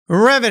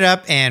Rev it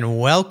up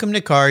and welcome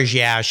to Cars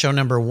Yeah, show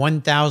number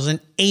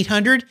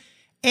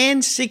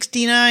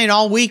 1869.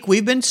 All week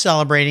we've been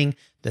celebrating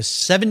the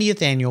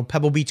 70th annual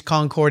Pebble Beach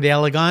Concours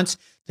d'Elegance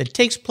that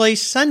takes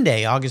place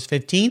Sunday, August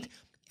 15th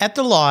at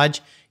the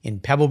Lodge in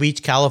Pebble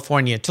Beach,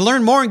 California. To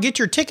learn more and get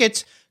your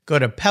tickets, go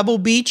to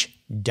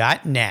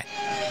pebblebeach.net.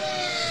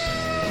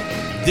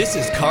 This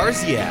is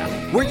Cars Yeah,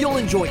 where you'll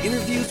enjoy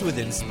interviews with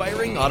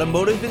inspiring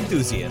automotive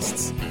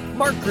enthusiasts.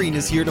 Mark Green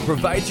is here to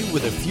provide you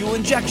with a fuel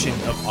injection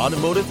of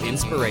automotive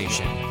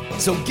inspiration.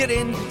 So get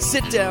in,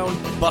 sit down,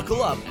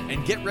 buckle up,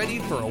 and get ready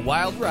for a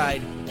wild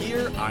ride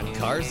here on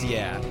Cars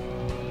Yeah.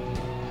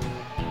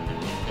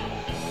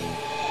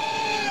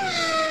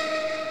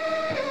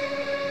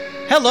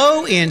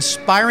 Hello,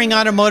 inspiring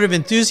automotive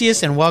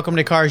enthusiasts, and welcome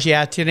to Cars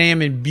Yeah. Today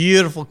I'm in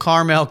beautiful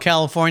Carmel,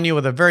 California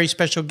with a very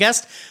special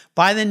guest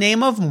by the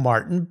name of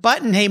Martin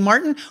Button. Hey,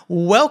 Martin,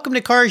 welcome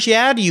to Cars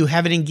Yeah. Do you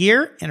have it in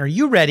gear, and are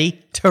you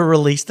ready to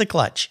release the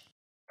clutch?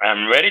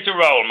 I'm ready to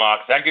roll,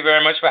 Mark. Thank you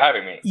very much for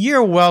having me.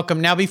 You're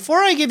welcome. Now, before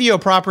I give you a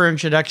proper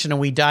introduction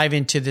and we dive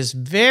into this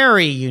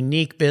very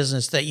unique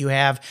business that you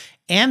have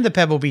and the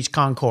Pebble Beach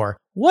Concours,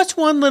 what's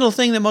one little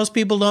thing that most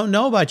people don't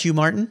know about you,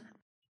 Martin?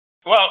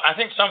 Well, I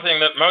think something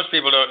that most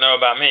people don't know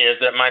about me is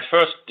that my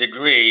first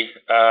degree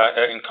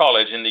in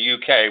college in the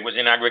UK was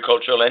in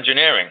agricultural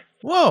engineering.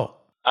 Whoa.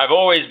 I've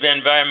always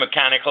been very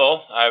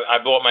mechanical. I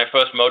bought my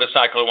first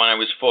motorcycle when I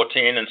was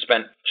 14 and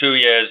spent 2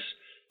 years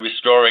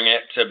restoring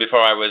it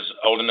before I was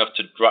old enough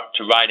to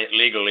ride it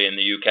legally in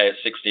the UK at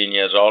 16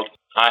 years old.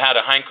 I had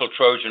a Heinkel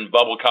Trojan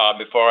bubble car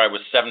before I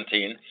was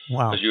 17,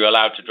 because you're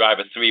allowed to drive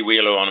a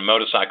three-wheeler on a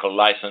motorcycle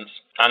license.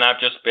 And I've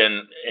just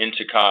been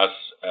into cars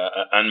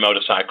and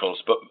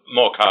motorcycles, but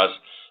more cars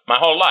my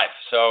whole life.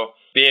 So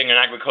being an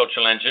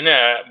agricultural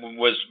engineer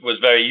was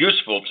very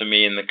useful to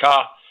me in the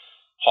car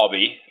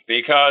hobby,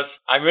 because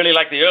I really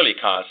like the early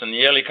cars, and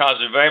the early cars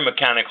are very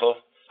mechanical,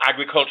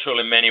 agricultural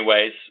in many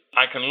ways.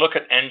 I can look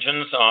at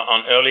engines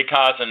on early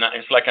cars, and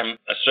it's like I'm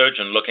a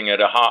surgeon looking at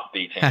a heart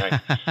beating.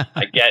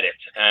 I get it,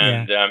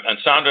 and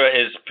Sandra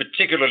is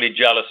particularly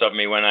jealous of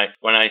me when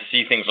I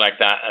see things like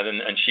that,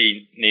 and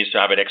she needs to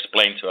have it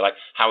explained to her, like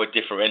how a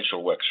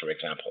differential works, for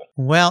example.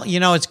 Well, you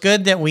know, it's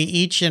good that we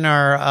each in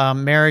our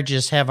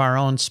marriages have our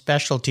own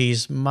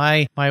specialties.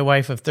 My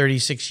wife of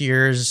 36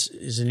 years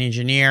is an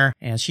engineer,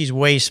 and she's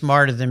way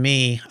smarter than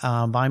me.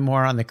 I'm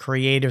more on the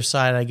creative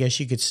side, I guess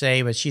you could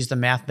say, but she's the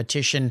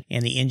mathematician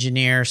and the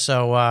engineer.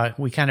 So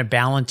we kind of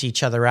balance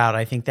each other out.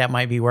 I think that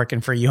might be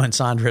working for you and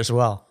Sandra as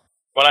well.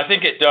 Well, I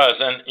think it does.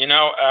 And, you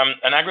know,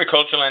 an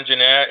agricultural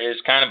engineer is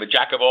kind of a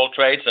jack of all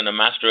trades and a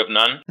master of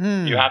none.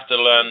 You have to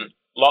learn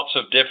lots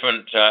of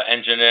different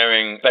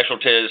engineering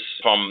specialties,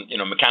 from, you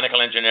know, mechanical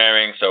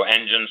engineering, so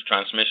engines,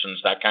 transmissions,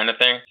 that kind of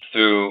thing,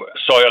 through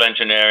soil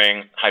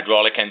engineering,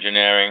 hydraulic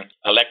engineering,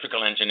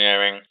 electrical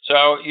engineering.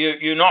 So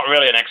you're not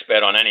really an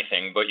expert on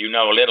anything, but you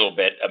know a little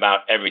bit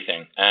about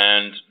everything.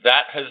 And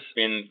that has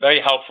been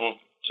very helpful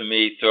to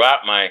me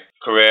throughout my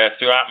career,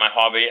 throughout my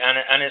hobby,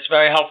 and it's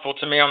very helpful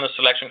to me on the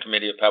selection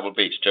committee at Pebble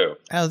Beach too.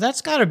 Oh,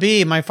 that's got to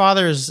be my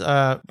father's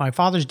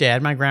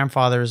dad. My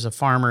grandfather is a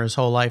farmer his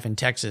whole life in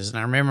Texas, and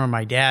I remember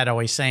my dad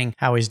always saying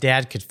how his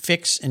dad could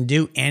fix and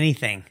do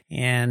anything,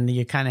 and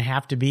you kind of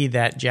have to be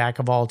that jack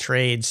of all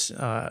trades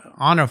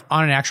on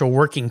an actual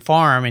working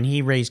farm. And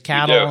he raised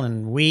cattle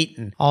and wheat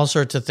and all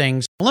sorts of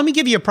things. Let me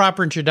give you a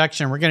proper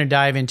introduction. We're going to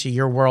dive into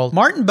your world.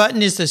 Martin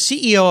Button is the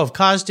CEO of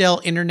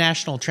Cosdell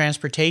International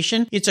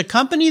Transportation. It's a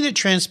company that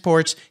transports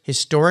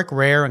historic,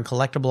 rare, and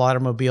collectible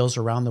automobiles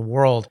around the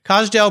world.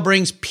 Cosdell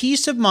brings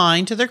peace of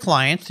mind to their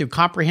clients through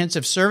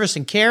comprehensive service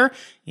and care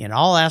in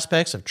all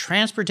aspects of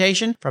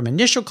transportation, from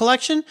initial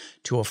collection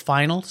to a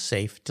final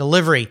safe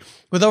delivery.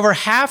 With over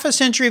half a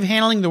century of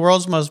handling the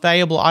world's most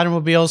valuable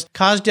automobiles,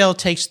 Cosdell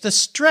takes the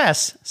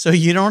stress so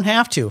you don't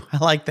have to. I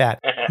like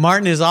that.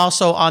 Martin is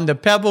also on the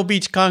Pebble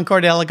Beach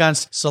Concours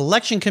d'Elegance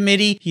selection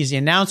committee. He's the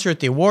announcer at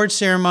the awards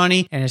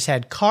ceremony and has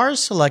had cars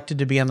selected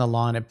to be on the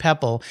lawn at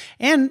Pebble.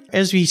 And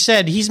as we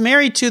said, he's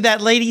married to that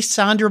lady,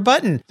 Sandra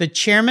Button, the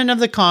chairman of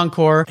the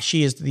Concours.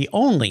 She is the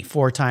only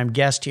four-time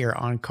guest here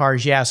on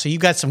Cars Yeah, so you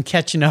got some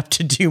catching up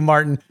to do,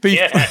 Martin.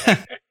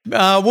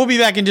 We'll be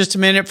back in just a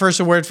minute. First,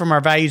 a word from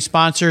our valued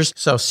sponsors.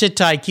 So sit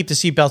tight, keep the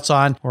seatbelts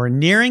on. We're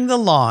nearing the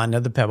lawn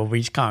of the Pebble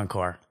Beach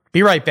Concours.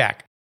 Be right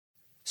back.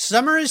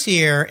 Summer is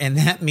here, and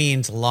that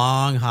means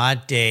long,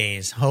 hot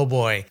days. Oh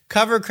boy.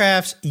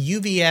 Covercraft's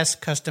UVS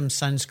custom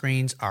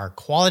sunscreens are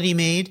quality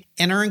made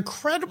and are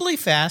incredibly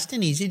fast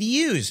and easy to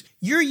use.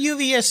 Your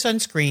UVS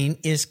sunscreen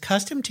is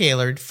custom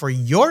tailored for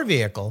your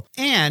vehicle,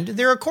 and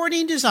their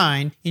accordion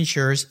design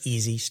ensures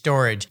easy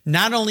storage.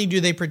 Not only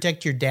do they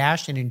protect your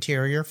dash and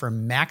interior for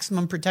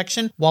maximum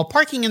protection while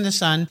parking in the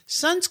sun,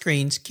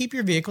 sunscreens keep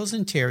your vehicle's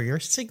interior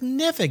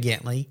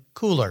significantly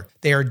cooler.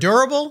 They are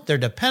durable, they're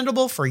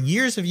dependable for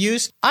years of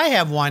use. I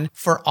have one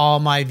for all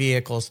my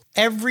vehicles.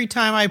 Every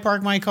time I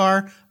park my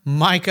car,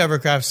 my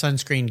Covercraft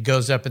sunscreen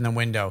goes up in the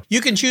window.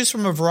 You can choose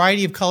from a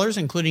variety of colors,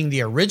 including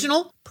the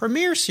original,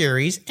 Premier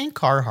Series, and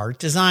Carhartt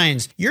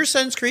designs. Your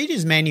sunscreen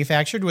is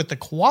manufactured with the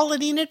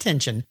quality and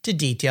attention to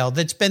detail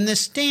that's been the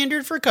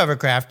standard for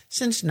Covercraft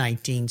since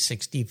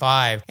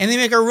 1965. And they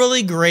make a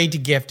really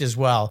great gift as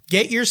well.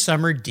 Get your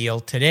summer deal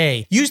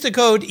today. Use the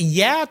code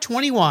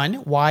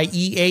YEAH21,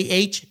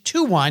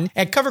 YEAH21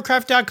 at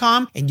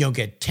covercraft.com and you'll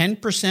get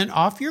 10%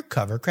 off your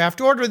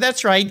Covercraft order.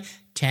 That's right,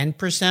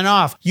 10%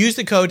 off. Use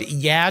the code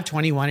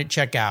YEAH21 at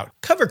checkout.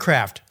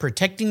 Covercraft,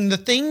 protecting the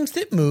things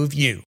that move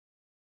you.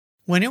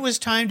 When it was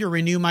time to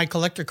renew my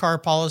collector car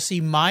policy,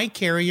 my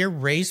carrier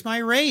raised my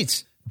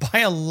rates by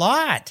a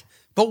lot.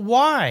 But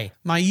why?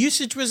 My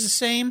usage was the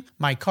same,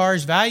 my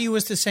car's value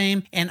was the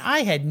same, and I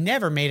had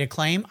never made a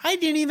claim. I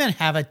didn't even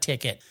have a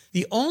ticket.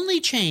 The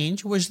only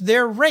change was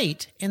their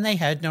rate, and they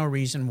had no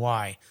reason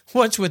why.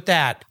 What's with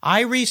that?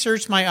 I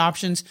researched my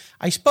options,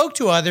 I spoke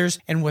to others,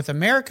 and with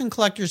American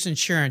Collectors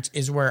Insurance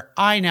is where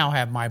I now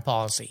have my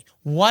policy.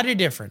 What a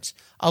difference.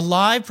 A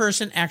live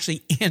person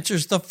actually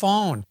answers the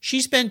phone.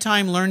 She spent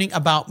time learning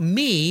about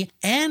me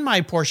and my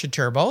Porsche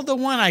Turbo, the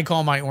one I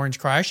call my Orange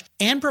Crush,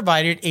 and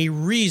provided a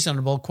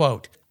reasonable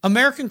quote.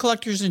 American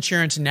Collectors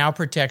Insurance now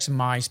protects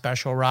my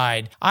special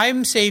ride.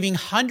 I'm saving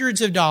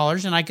hundreds of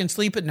dollars and I can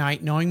sleep at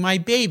night knowing my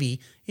baby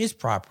is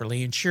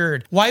properly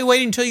insured. Why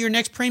wait until your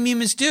next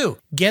premium is due?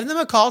 Give them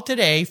a call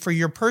today for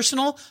your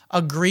personal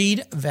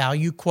agreed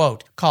value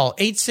quote. Call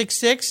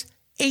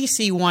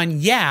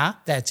 866-AC1-YEAH.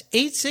 That's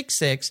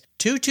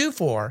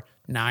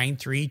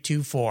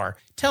 866-224-9324.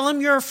 Tell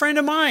them you're a friend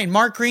of mine,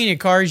 Mark Green at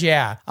Cars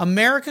Yeah.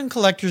 American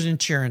Collectors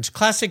Insurance,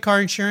 classic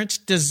car insurance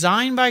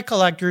designed by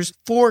collectors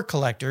for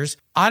collectors,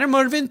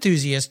 automotive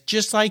enthusiasts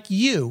just like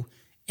you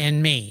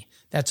and me.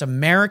 That's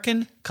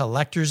American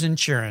Collectors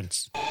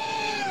Insurance.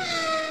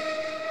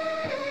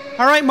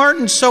 All right,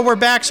 Martin, so we're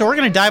back. So we're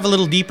going to dive a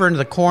little deeper into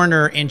the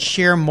corner and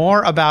share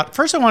more about,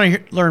 first I want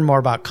to learn more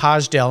about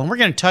Cosdale, and we're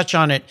going to touch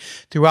on it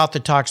throughout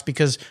the talks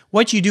because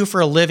what you do for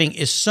a living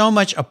is so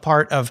much a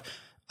part of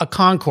a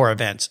Concours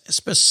events,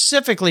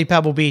 specifically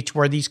Pebble Beach,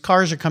 where these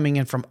cars are coming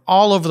in from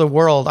all over the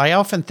world. I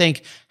often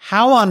think,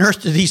 how on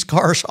earth do these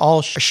cars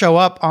all show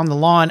up on the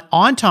lawn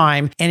on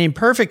time and in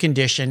perfect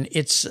condition?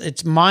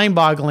 It's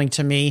mind-boggling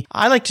to me.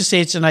 I like to say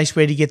it's a nice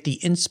way to get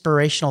the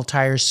inspirational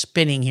tires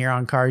spinning here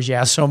on Cars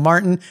Yeah. So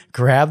Martin,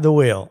 grab the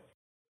wheel.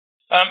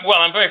 Well,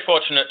 I'm very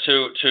fortunate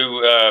to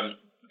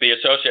be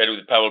associated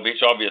with Pebble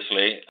Beach,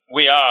 obviously.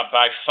 We are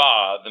by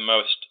far the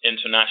most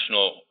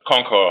international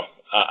concours,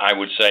 I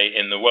would say,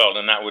 in the world,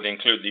 and that would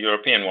include the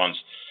European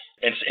ones.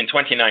 In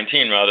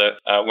 2019,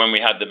 when we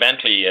had the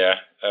Bentley year,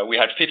 we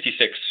had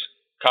 56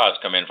 cars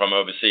come in from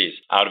overseas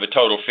out of a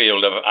total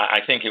field of, I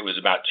think it was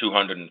about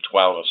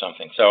 212 or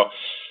something. So,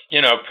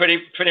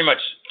 pretty much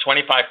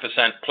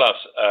 25%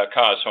 plus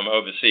cars from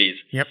overseas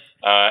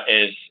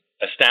is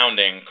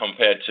astounding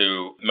compared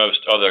to most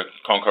other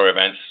Concours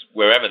events,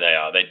 wherever they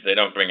are. They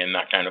don't bring in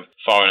that kind of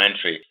foreign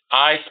entry.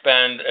 I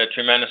spend a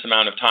tremendous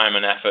amount of time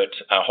and effort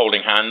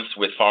holding hands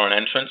with foreign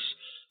entrants,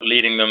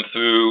 leading them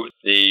through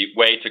the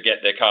way to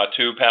get their car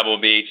to Pebble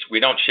Beach. We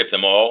don't ship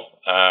them all,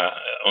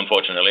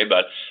 unfortunately,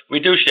 but we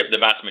do ship the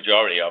vast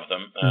majority of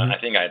them. I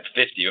think I had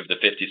 50 of the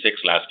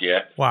 56 last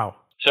year. Wow.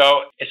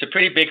 So it's a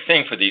pretty big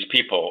thing for these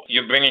people.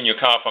 You're bringing your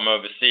car from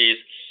overseas.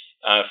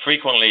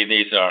 Frequently,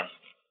 these are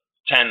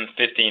 $10,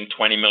 $15,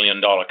 $20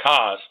 million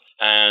cars,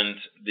 and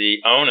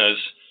the owners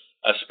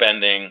are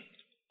spending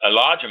a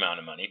large amount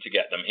of money to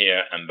get them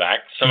here and back.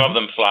 Some of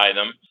them fly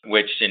them,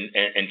 which in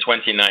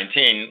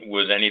 2019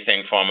 was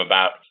anything from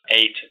about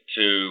 $8,000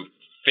 to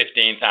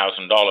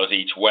 $15,000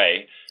 each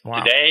way.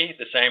 Wow. Today,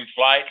 the same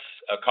flights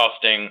are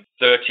costing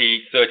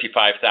 $30,000,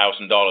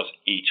 $35,000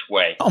 each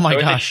way. Oh my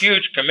gosh! It's a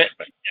huge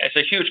commitment. It's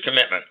a huge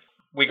commitment.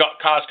 We got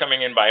cars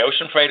coming in by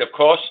ocean freight, of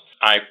course.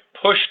 I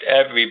pushed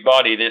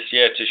everybody this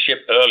year to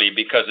ship early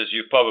because, as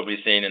you've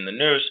probably seen in the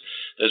news,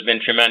 there's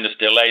been tremendous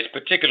delays,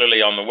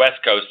 particularly on the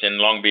West Coast in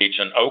Long Beach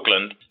and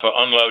Oakland, for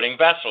unloading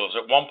vessels.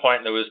 At one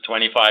point, there was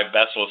 25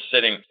 vessels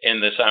sitting in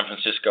the San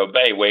Francisco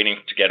Bay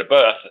waiting to get a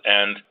berth,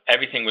 and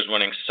everything was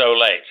running so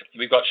late.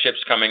 We've got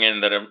ships coming in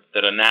that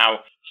are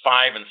now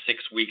 5 and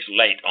 6 weeks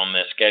late on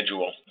their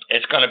schedule.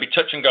 It's going to be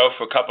touch and go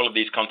for a couple of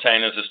these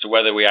containers as to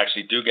whether we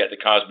actually do get the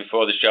cars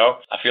before the show.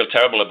 I feel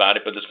terrible about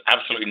it, but there's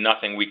absolutely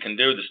nothing we can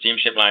do. The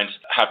steamship lines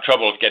have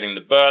trouble getting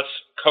the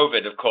berths.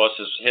 COVID, of course,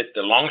 has hit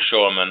the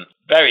longshoremen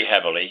very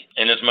heavily,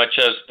 in as much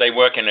as they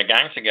work in a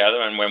gang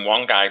together, and when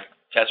one guy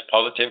tests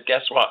positive,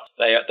 guess what?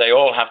 They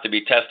all have to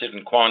be tested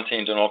and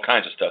quarantined and all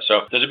kinds of stuff.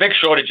 So there's a big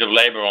shortage of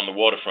labor on the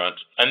waterfront.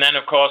 And then,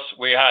 of course,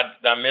 we had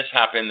that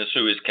mishap in the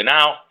Suez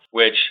Canal,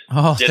 which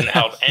didn't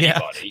help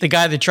anybody. Yeah. The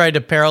guy that tried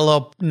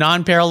to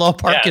non-parallel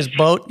park his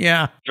boat,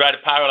 tried to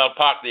parallel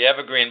park the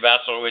Evergreen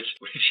vessel, which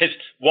is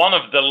one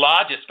of the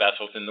largest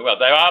vessels in the world.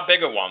 There are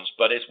bigger ones,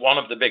 but it's one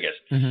of the biggest.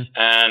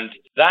 And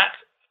that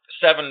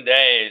 7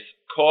 days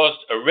caused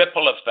a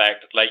ripple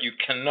effect like you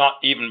cannot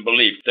even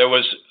believe. There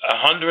was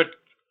 100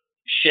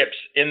 ships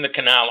in the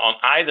canal on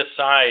either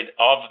side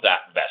of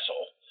that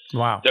vessel.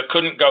 Wow. that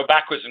couldn't go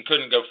backwards and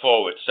couldn't go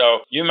forward. So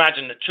you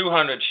imagine that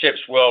 200 ships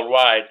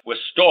worldwide were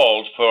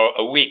stalled for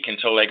a week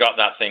until they got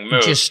that thing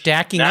moved. Just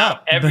stacking Now,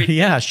 up.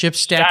 Yeah, ships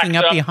stacking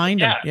up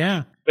behind them.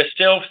 Yeah. But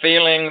still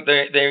feeling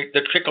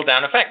the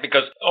trickle-down effect,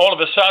 because all of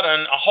a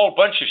sudden a whole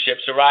bunch of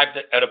ships arrived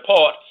at a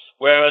port,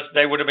 whereas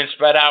they would have been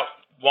spread out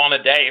one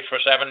a day for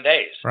 7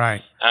 days.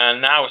 Right.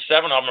 And now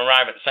 7 of them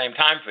arrive at the same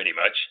time pretty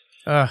much.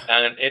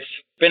 And it's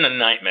been a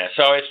nightmare.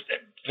 So it's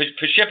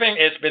for shipping,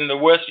 it's been the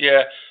worst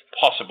year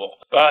possible.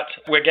 But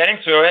we're getting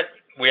through it.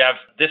 We have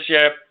this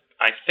year,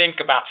 I think,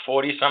 about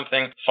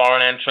 40-something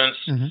foreign entrants.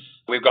 Mm-hmm.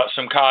 We've got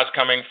some cars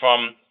coming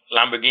from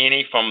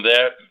Lamborghini, from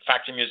their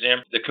factory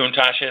museum, the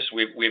Countaches.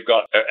 We've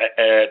got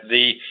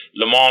the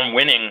Le Mans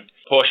winning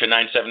Porsche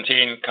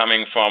 917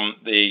 coming from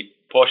the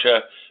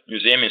Porsche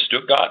Museum in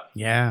Stuttgart.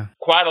 Yeah.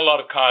 Quite a lot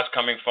of cars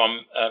coming from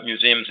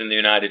museums in the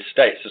United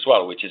States as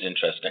well, which is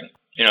interesting.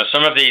 You know,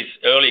 some of these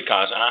early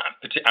cars,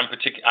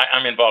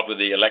 I'm involved with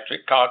the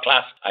electric car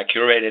class. I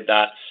curated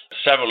that.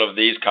 Several of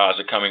these cars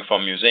are coming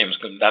from museums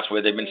because that's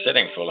where they've been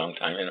sitting for a long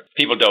time. You know,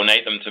 people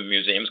donate them to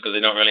museums because they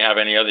don't really have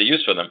any other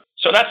use for them.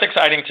 So that's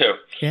exciting too.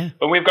 Yeah.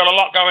 But we've got a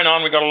lot going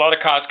on. We've got a lot of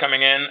cars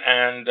coming in,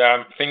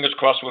 and fingers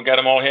crossed we'll get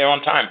them all here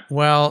on time.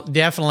 Well,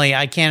 definitely.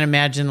 I can't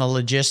imagine the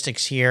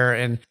logistics here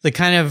and the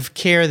kind of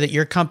care that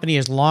your company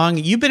is long.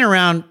 You've been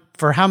around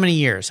for how many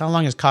years? How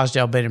long has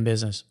Cosdell been in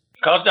business?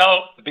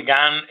 Cosdell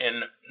began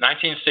in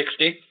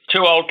 1960.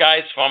 Two old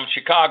guys from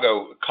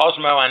Chicago,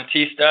 Cosmo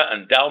Antista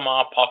and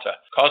Delmar Potter.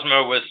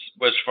 Cosmo was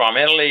from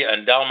Italy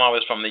and Delmar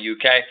was from the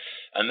UK,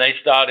 and they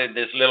started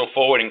this little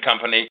forwarding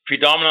company,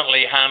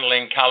 predominantly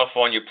handling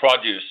California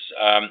produce,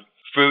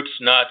 fruits,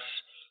 nuts,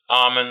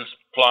 almonds,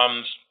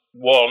 plums,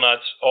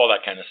 walnuts, all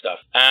that kind of stuff.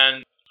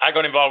 And I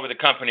got involved with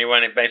the company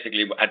when it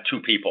basically had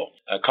two people,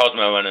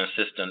 Cosmo and an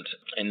assistant,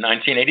 in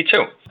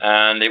 1982.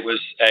 And it was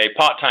a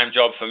part-time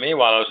job for me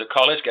while I was at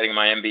college getting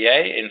my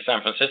MBA in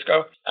San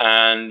Francisco.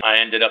 And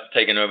I ended up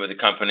taking over the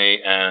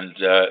company and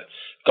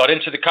got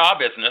into the car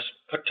business,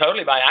 but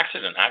totally by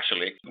accident,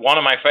 actually. One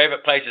of my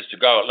favorite places to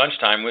go at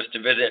lunchtime was to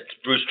visit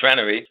Bruce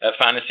Trenery at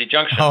Fantasy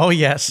Junction. Oh,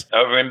 yes.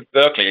 Over in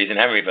Berkeley. He's in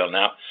Emeryville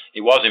now. He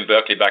was in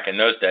Berkeley back in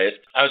those days.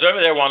 I was over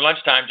there one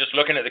lunchtime just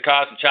looking at the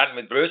cars and chatting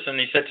with Bruce, and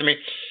he said to me,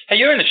 "Hey,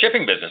 you're in the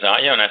shipping business,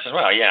 aren't you?" And I said,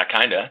 "Well, yeah,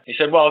 kind of." He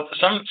said, "Well,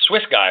 some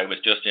Swiss guy was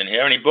just in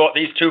here, and he bought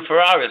these two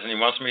Ferraris, and he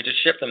wants me to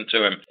ship them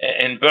to him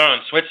in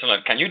Bern,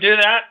 Switzerland. Can you do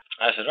that?"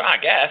 I said, "Well, I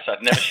guess.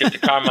 I'd never shipped a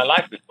car in my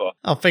life before."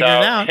 I'll figure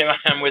it out. Here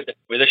I am with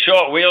a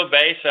short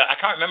wheelbase. I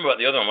can't remember what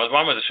the other one was.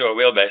 One was a short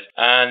wheelbase.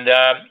 And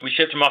we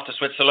shipped them off to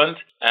Switzerland.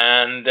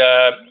 And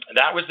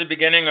that was the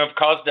beginning of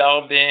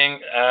Cosdell being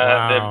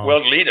the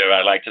world leader,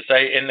 I like to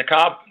say, in the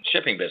car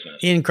shipping business.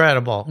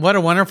 Incredible. What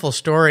a wonderful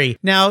story.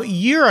 Now,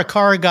 you're a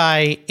car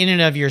guy in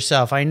and of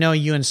yourself. I know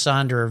you and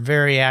Sandra are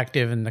very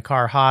active in the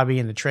car hobby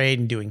and the trade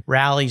and doing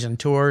rallies and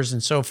tours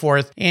and so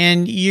forth.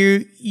 And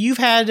you've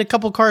had a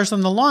couple cars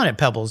on the lawn at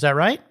Pebble. Is that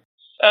right?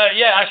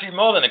 Yeah, actually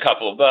more than a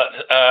couple. But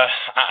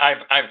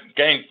I've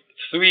gained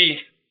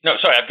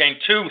I've gained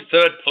 2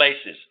 third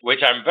places,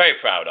 which I'm very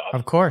proud of.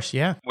 Of course,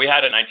 yeah. We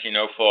had a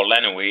 1904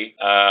 Lenawee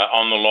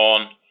on the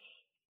lawn.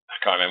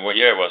 I can't remember what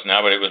year it was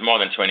now, but it was more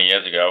than 20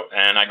 years ago.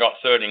 And I got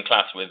third in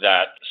class with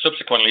that.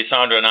 Subsequently,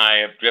 Sandra and I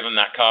have driven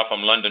that car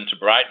from London to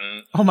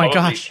Brighton. Oh, my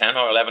gosh. 10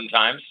 or 11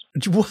 times.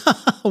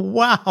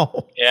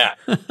 Wow. Yeah.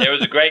 It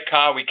was a great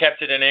car. We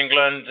kept it in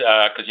England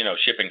because,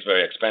 shipping's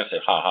very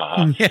expensive. Ha, ha,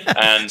 ha. Yeah,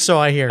 and so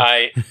I hear.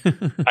 I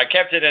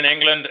kept it in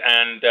England,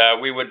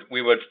 and we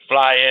would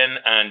fly in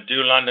and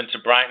do London to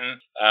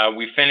Brighton.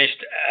 We finished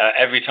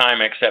every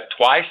time except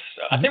twice.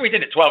 I think we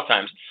did it 12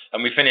 times.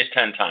 And we finished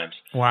 10 times.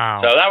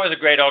 Wow. So that was a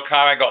great old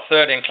car. I got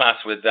third in class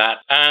with that.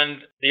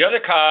 And the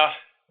other car,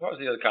 what was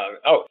the other car?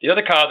 Oh, the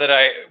other car that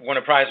I won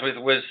a prize with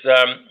was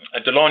a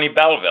Delaunay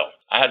Belleville.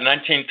 I had a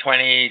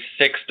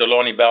 1926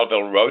 Delaunay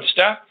Belleville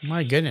Roadster.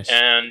 My goodness.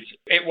 And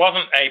it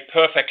wasn't a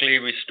perfectly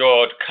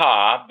restored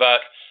car, but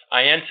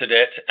I entered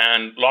it,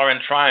 and Lauren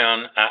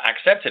Tryon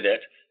accepted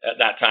it at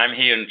that time.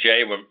 He and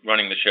Jay were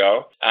running the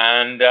show.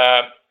 And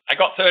I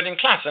got third in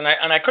class, and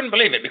I couldn't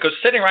believe it, because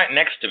sitting right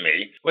next to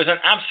me was an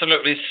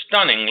absolutely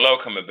stunning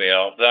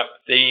locomobile that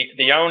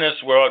the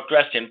owners were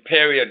dressed in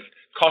period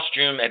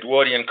costume,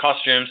 Edwardian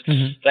costumes.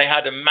 Mm-hmm. They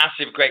had a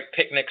massive, great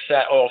picnic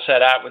set all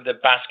set out with the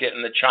basket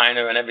and the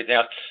china and everything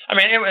else. I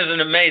mean, it was an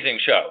amazing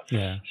show.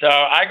 Yeah. So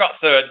I got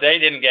third. They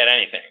didn't get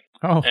anything.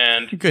 Oh,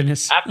 and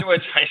goodness.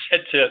 Afterwards, I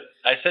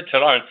said to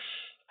Lauren,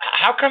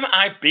 "How come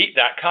I beat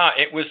that car?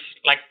 It was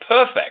like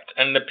perfect,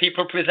 and the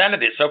people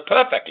presented it so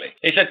perfectly."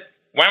 He said,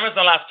 "When was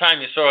the last time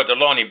you saw a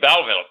Delaunay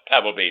Belleville at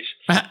Pebble Beach?"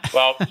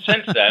 Well,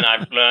 since then,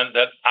 I've learned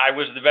that I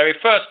was the very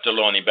first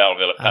Delaunay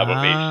Belleville at Pebble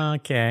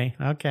Beach.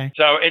 Okay.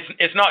 So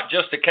it's not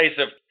just a case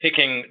of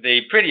picking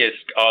the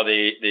prettiest or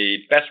the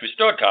best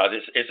restored cars.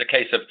 It's a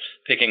case of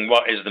picking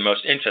what is the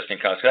most interesting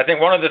cars. Because I think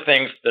one of the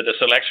things that the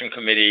selection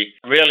committee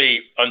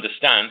really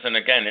understands, and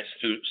again, it's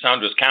through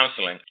Sandra's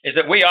counseling, is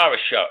that we are a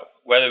show.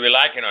 Whether we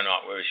like it or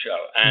not, we're a show.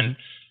 And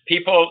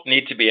people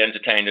need to be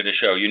entertained at a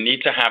show. You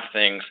need to have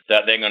things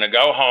that they're going to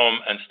go home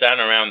and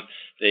stand around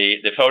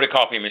the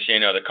photocopy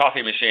machine or the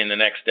coffee machine the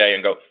next day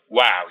and go,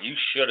 wow, you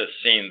should have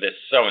seen this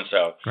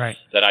so-and-so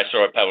that I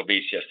saw at Pebble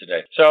Beach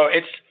yesterday. So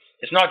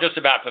it's not just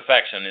about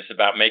perfection. It's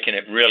about making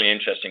it really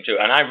interesting, too.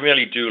 And I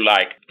really do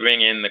like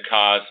bringing in the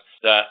cars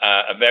that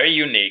are very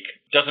unique.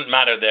 Doesn't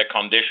matter their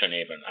condition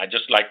even. I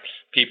just like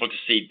people to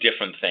see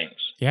different things.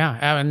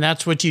 Yeah, and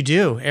that's what you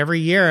do. Every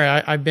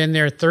year, I've been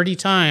there 30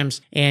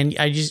 times, and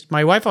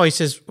my wife always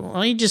says,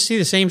 well, you just see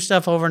the same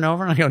stuff over and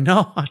over. And I go,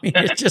 no, I mean,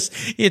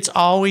 it's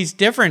always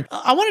different.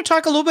 I want to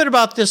talk a little bit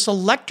about this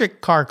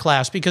electric car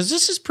class, because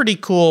this is pretty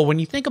cool. When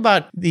you think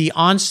about the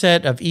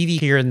onset of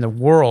EV here in the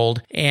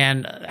world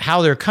and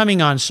how they're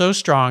coming on so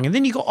strong, and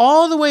then you go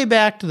all the way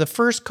back to the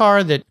first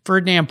car that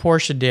Ferdinand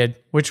Porsche did,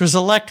 which was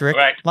electric.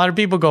 Right. A lot of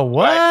people go,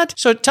 what? Right.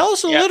 So tell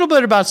us a little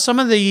bit about some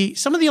of the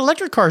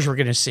electric cars we're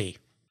going to see.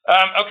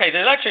 Okay,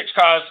 the electric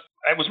cars,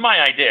 it was my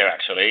idea,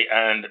 actually,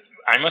 and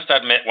I must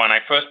admit, when I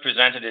first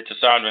presented it to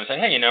Sandra and said,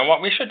 hey, you know what,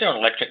 we should do an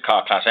electric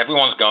car class.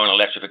 Everyone's going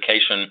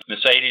electrification.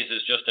 Mercedes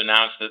has just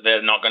announced that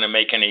they're not going to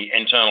make any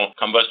internal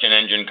combustion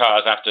engine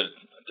cars after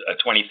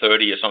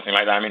 2030 or something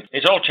like that. I mean,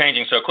 it's all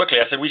changing so quickly.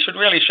 I said we should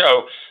really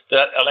show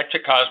that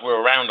electric cars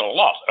were around a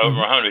lot over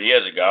 100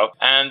 years ago,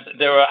 and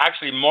there were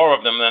actually more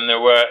of them than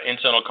there were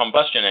internal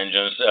combustion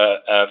engines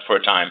for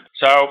a time.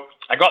 So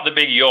I got the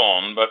big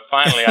yawn, but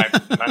finally I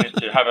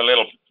managed to have a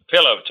little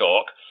pillow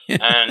talk,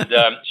 and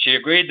she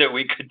agreed that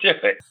we could do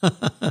it.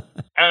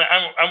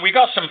 And we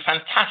got some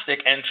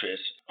fantastic entries.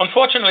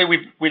 Unfortunately,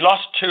 we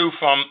lost two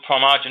from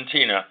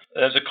Argentina.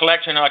 There's a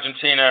collector in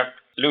Argentina,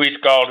 Luis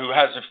Gold, who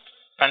has a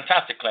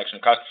fantastic collection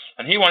of cars,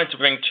 and he wanted to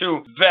bring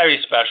two very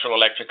special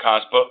electric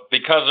cars, but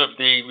because of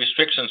the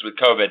restrictions with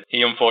COVID,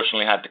 he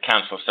unfortunately had to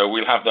cancel. So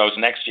we'll have those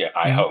next year,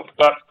 I hope.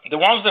 But the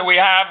ones that we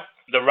have,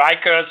 the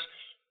Rikers,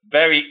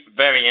 very,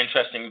 very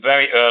interesting,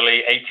 very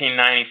early,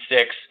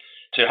 1896,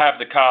 to have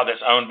the car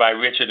that's owned by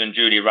Richard and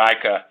Judy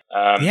Riker.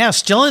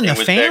 Still in the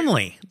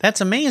family. That's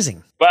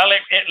amazing. Well,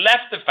 it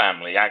left the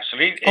family,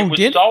 actually. It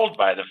was sold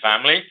by the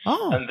family,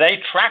 and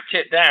they tracked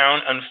it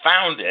down and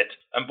found it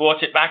and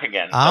bought it back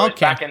again. So it's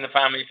back in the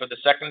family for the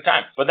second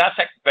time. But that's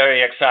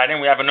very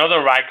exciting. We have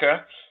another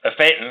Riker, a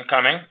Phaeton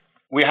coming.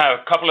 We have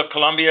a couple of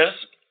Columbias,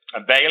 a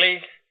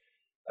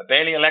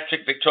Bailey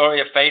Electric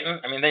Victoria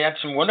Phaeton. I mean, they had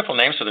some wonderful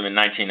names for them in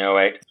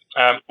 1908.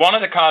 One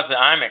of the cars that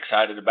I'm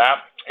excited about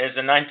is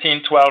the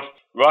 1912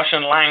 Roche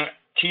and Lang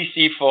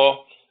TC4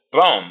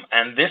 Brome.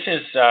 And this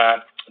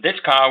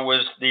car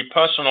was the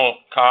personal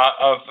car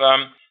of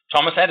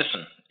Thomas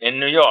Edison in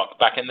New York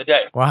back in the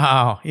day.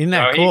 Wow, isn't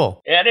that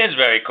cool? It is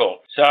very cool.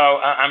 So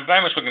I'm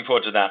very much looking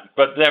forward to that.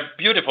 But they're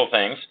beautiful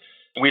things.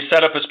 We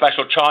set up a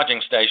special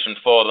charging station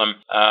for them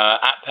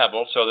at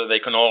Pebble so that they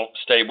can all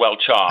stay well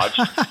charged.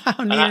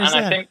 How neat is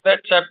that? I think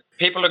that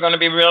people are going to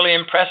be really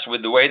impressed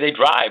with the way they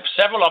drive.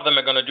 Several of them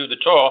are going to do the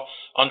tour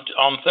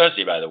on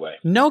Thursday, by the way.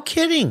 No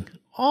kidding.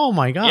 Oh,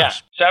 my gosh.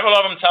 Yeah, several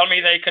of them tell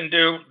me they can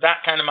do that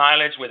kind of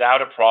mileage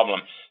without a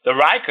problem. The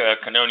Riker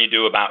can only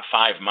do about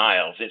 5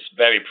 miles. It's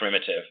very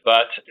primitive.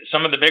 But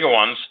some of the bigger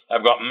ones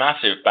have got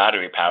massive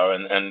battery power,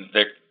 and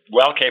they're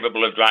well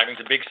capable of driving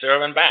to Big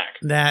Sur and back.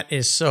 That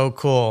is so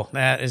cool.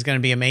 That is going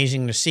to be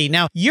amazing to see.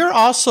 Now, you're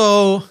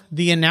also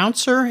the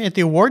announcer at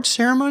the awards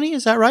ceremony,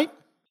 is that right?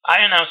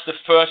 I announced the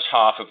first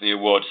half of the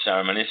awards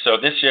ceremony. So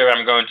this year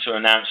I'm going to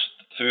announce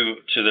through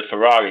to the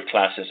Ferrari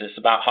classes. It's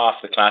about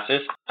half the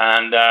classes.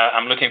 And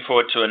I'm looking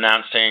forward to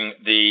announcing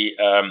the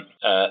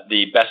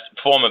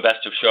former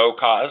Best of Show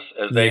cars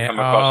as they come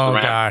across the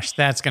ramp. Oh, gosh,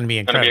 that's going to be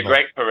incredible. It's going to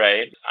be a great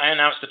parade. I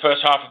announced the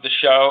first half of the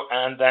show,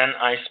 and then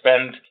I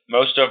spend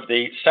most of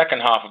the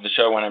second half of the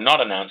show when I'm not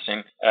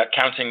announcing,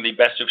 counting the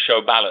Best of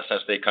Show ballots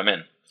as they come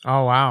in.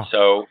 Oh, wow.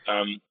 So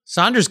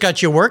Sandra's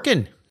got you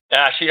working.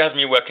 Yeah, she has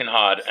me working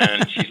hard,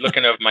 and she's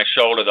looking over my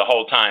shoulder the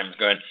whole time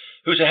going,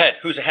 who's ahead?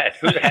 Who's ahead?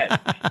 Who's ahead?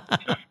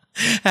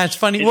 That's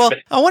funny. Well,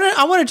 I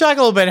want to talk a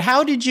little bit.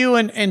 How did you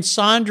and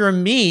Sandra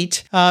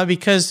meet?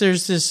 Because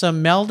there's this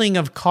melding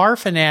of car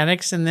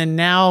fanatics, and then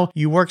now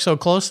you work so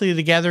closely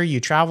together. You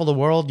travel the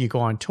world. You go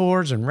on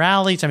tours and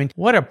rallies. I mean,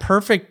 what a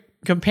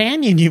perfect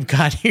companion you've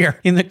got here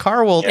in the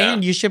car world,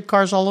 and you ship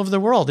cars all over the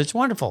world. It's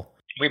wonderful.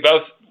 We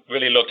both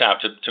really looked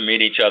out to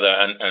meet each other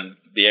and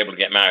be able to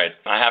get married.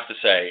 I have to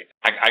say,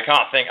 I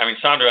can't think. I mean,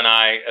 Sandra and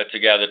I are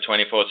together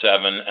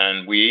 24/7,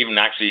 and we even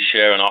actually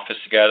share an office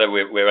together.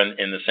 We're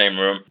in the same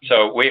room.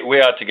 So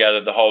we are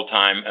together the whole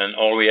time, and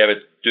all we ever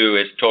do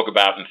is talk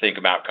about and think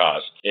about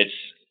cars. It's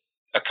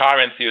a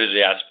car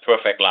enthusiast's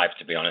perfect life,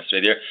 to be honest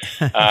with you.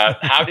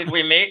 How did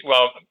we meet?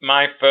 Well,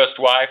 my first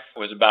wife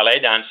was a ballet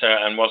dancer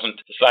and wasn't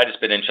the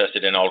slightest bit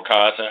interested in old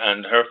cars,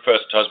 and her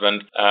first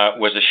husband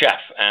was a chef,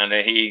 and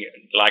he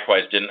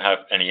likewise didn't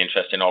have any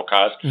interest in old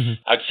cars. Mm-hmm.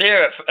 I'd see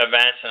her at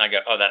events, and I go,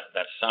 oh,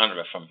 that's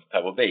Sandra from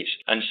Pebble Beach.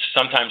 And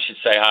sometimes she'd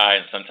say hi,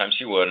 and sometimes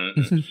she wouldn't.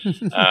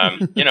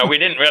 We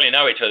didn't really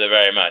know each other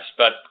very much,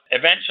 but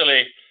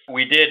eventually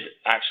we did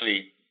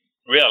actually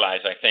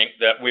realize, I think,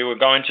 that we were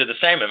going to the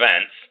same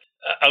events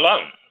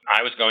alone.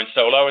 I was going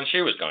solo and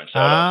she was going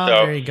solo. Ah,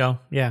 so there you go.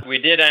 Yeah. we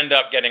did end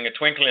up getting a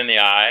twinkle in the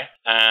eye,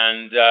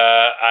 and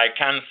I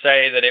can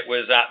say that it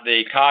was at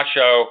the car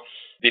show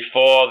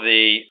before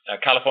the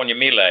California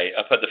Melee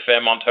up at the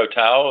Fairmont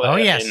Hotel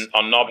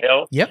on Nob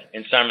Hill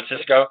in San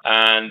Francisco.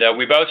 And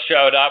we both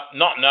showed up,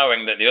 not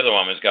knowing that the other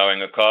one was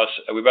going, of course.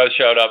 We both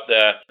showed up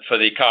there for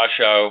the car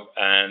show,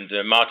 and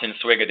Martin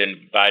Swigert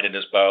invited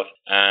us both.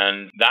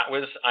 And that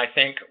was, I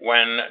think,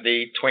 when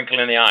the twinkle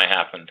in the eye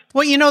happened.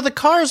 Well, you know, the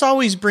cars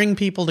always bring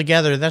people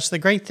together. That's the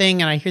great thing,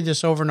 and I hear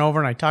this over and over,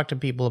 and I talk to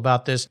people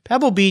about this.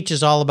 Pebble Beach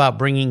is all about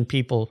bringing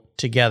people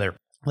together.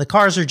 The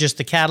cars are just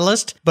the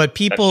catalyst, but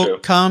people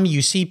come,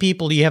 you see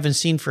people you haven't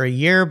seen for a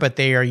year, but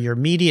they are your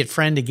immediate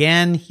friend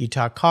again. You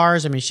talk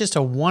cars. I mean, it's just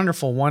a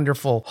wonderful,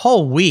 wonderful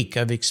whole week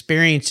of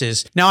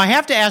experiences. Now, I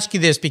have to ask you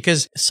this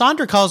because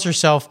Sandra calls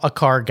herself a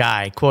car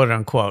guy, quote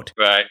unquote.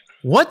 Right.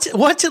 What's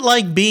it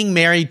like being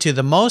married to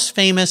the most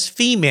famous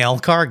female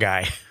car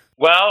guy?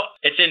 Well,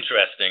 it's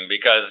interesting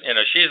because, you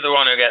know, she's the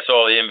one who gets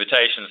all the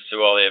invitations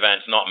to all the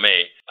events, not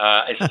me.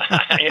 I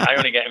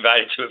only get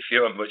invited to a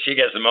few of them, but she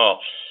gets them all.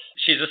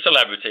 She's a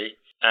celebrity,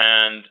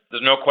 and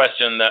there's no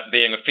question that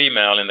being a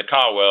female in the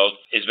car world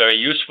is very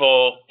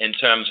useful in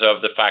terms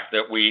of the fact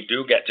that we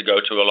do get to go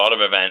to a lot of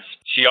events.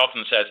 She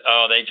often says,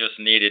 they just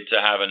needed to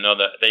have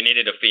they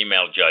needed a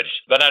female judge.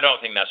 But I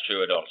don't think that's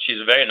true at all. She's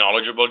a very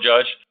knowledgeable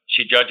judge.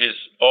 She judges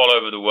all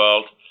over the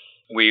world.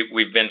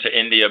 We've been to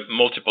India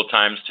multiple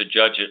times to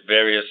judge at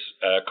various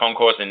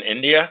concours in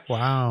India.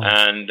 Wow.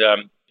 And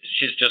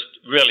she's just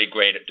really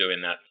great at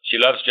doing that. She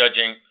loves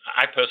judging.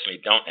 I personally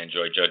don't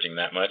enjoy judging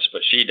that much,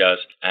 but she does.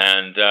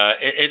 And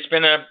it's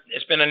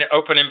been an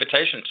open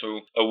invitation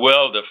to a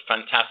world of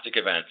fantastic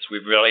events.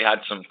 We've really had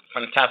some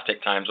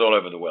fantastic times all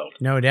over the world.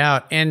 No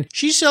doubt. And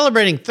she's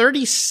celebrating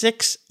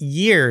 36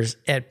 years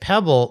at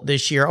Pebble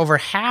this year, over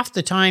half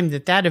the time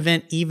that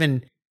event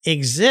even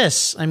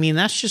exists. I mean,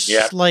 that's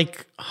just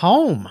like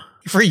home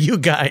for you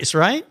guys,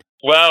 right?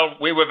 Well,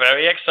 we were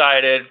very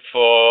excited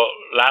for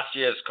last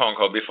year's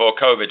concours before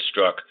COVID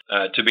struck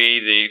to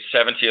be the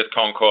 70th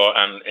concours,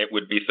 and it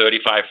would be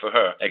 35 for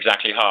her,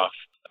 exactly half.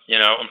 You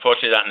know,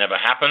 unfortunately, that never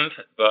happened,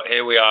 but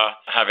here we are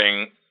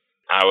having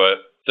our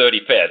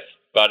 35th,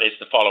 but it's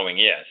the following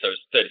year, so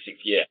it's 36th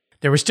year.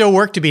 There was still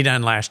work to be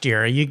done last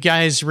year. You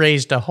guys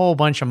raised a whole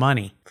bunch of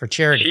money for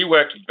charity. She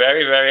worked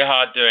very, very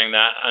hard doing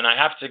that, and I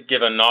have to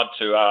give a nod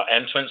to our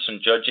entrants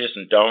and judges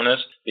and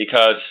donors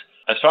because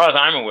as far as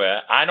I'm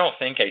aware, I don't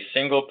think a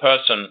single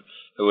person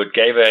who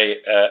gave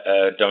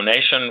a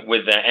donation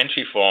with their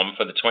entry form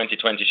for the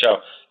 2020 show,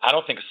 I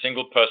don't think a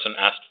single person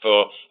asked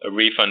for a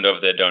refund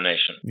of their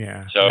donation.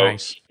 Yeah, so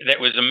nice. It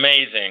was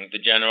amazing, the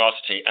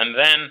generosity. And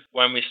then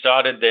when we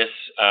started this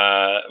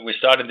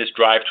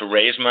drive to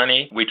raise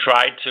money, we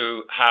tried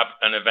to have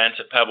an event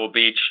at Pebble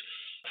Beach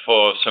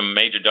for some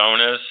major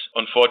donors.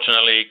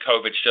 Unfortunately,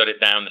 COVID shut it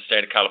down. The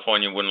state of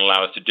California wouldn't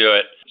allow us to do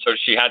it. So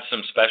she had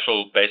some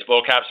special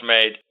baseball caps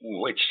made,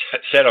 which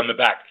said on the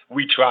back,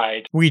 "We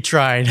tried." We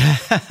tried.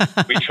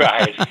 We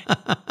tried.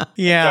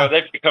 Yeah. So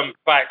they've become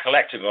quite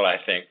collectible, I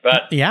think.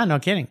 But yeah, no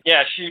kidding.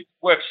 Yeah, she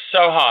worked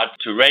so hard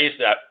to raise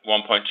that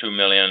 $1.2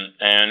 million,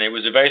 and it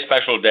was a very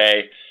special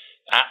day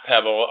at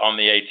Pebble on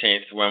the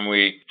 18th when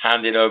we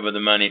handed over the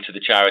money to the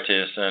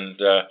charities, and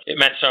it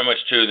meant so much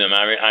to them.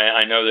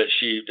 I know that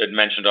she had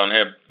mentioned on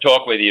her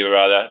talk with you,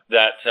 rather,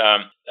 that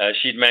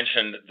she'd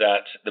mentioned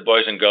that the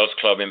Boys and Girls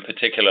Club in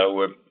particular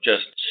were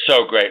just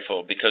so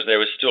grateful because they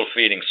were still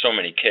feeding so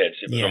many kids.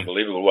 It was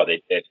unbelievable what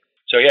they did.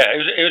 So yeah,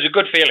 it was a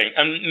good feeling.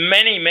 And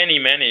many, many,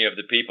 many of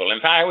the people,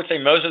 in fact, I would say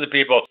most of the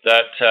people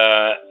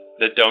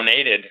that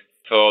donated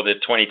for the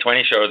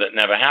 2020 show that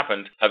never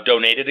happened have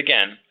donated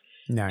again.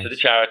 Nice. To the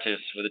charities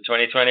for the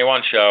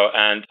 2021 show,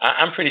 and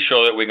I'm pretty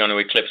sure that we're going to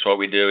eclipse what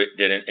we did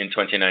in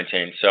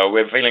 2019. So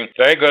we're feeling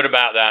very good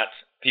about that.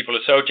 People are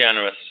so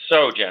generous,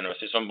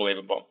 it's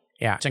unbelievable.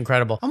 Yeah, it's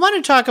incredible. I want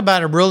to talk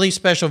about a really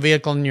special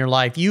vehicle in your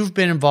life. You've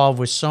been involved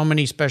with so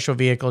many special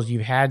vehicles.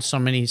 You've had so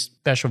many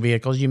special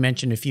vehicles. You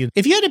mentioned a few.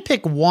 If you had to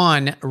pick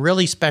one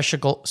really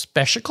special?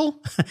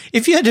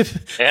 If you had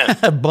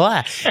to,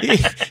 blah.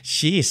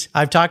 Jeez,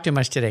 I've talked too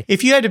much today.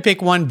 If you had to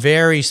pick one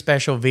very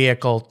special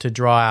vehicle to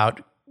draw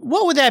out,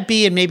 what would that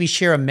be, and maybe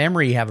share a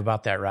memory you have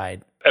about that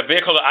ride? A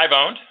vehicle that I've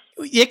owned?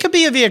 It could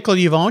be a vehicle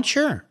you've owned,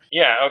 sure.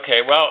 Yeah,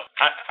 okay. Well,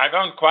 I've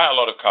owned quite a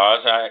lot of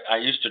cars. I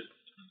used to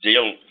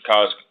deal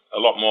cars a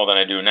lot more than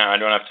I do now. I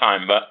don't have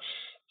time. But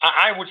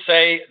I would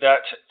say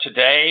that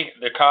today,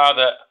 the car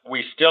that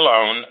we still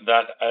own,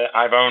 that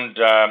I've owned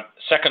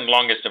second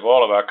longest of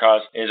all of our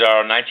cars, is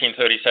our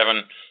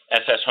 1937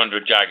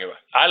 SS100 Jaguar.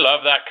 I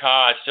love that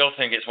car. I still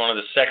think it's one of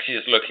the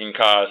sexiest looking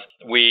cars.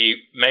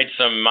 We made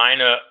some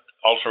minor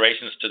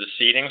alterations to the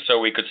seating so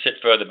we could sit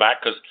further back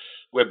because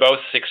we're both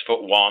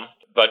 6'1",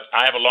 but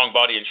I have a long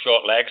body and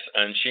short legs,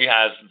 and she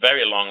has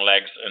very long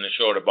legs and a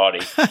shorter body.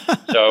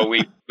 So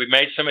we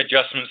made some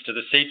adjustments to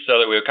the seats so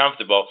that we were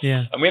comfortable.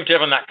 Yeah. And we've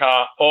driven that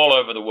car all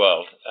over the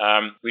world.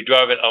 We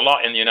drove it a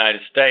lot in the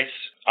United States,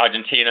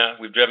 Argentina.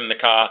 We've driven the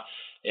car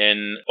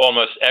in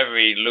almost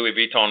every Louis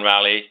Vuitton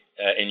rally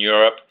in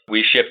Europe.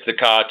 We shipped the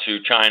car to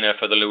China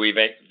for the Louis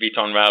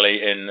Vuitton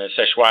rally in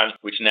Sichuan,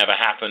 which never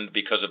happened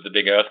because of the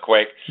big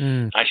earthquake.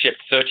 I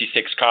shipped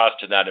 36 cars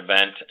to that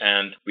event,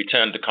 and we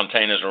turned the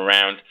containers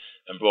around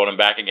and brought them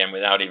back again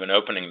without even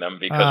opening them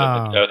because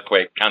of the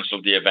earthquake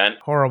canceled the event.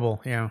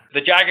 Horrible, yeah.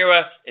 The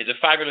Jaguar is a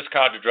fabulous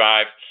car to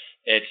drive.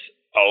 It's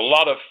a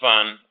lot of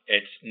fun.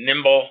 It's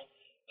nimble.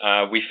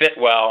 We fit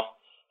well.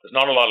 There's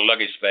not a lot of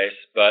luggage space,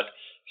 but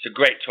it's a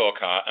great tour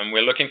car, and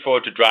we're looking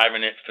forward to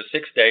driving it for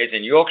 6 days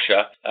in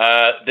Yorkshire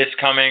this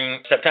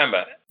coming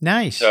September.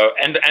 Nice. So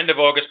end of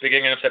August,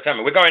 beginning of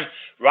September. We're going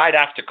right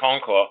after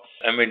Concours,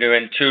 and we're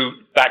doing 2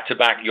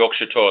 back-to-back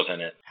Yorkshire tours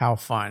in it. How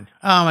fun.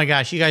 Oh, my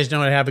gosh. You guys know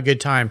how to have a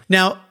good time.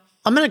 Now,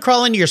 I'm going to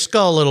crawl into your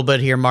skull a little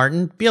bit here,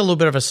 Martin. Be a little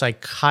bit of a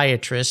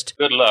psychiatrist.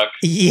 Good luck.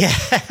 Yeah,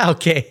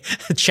 okay.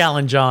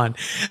 Challenge on.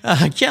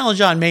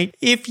 Challenge on, mate.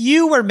 If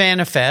you were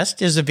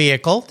manifest as a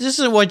vehicle, this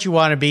isn't what you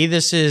want to be.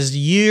 This is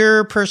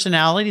your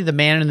personality, the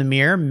man in the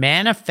mirror.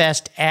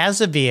 Manifest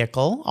as a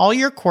vehicle, all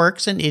your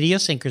quirks and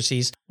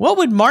idiosyncrasies. What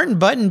would Martin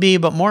Button be,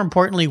 but more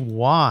importantly,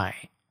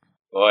 why?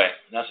 Boy,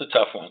 that's a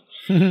tough one.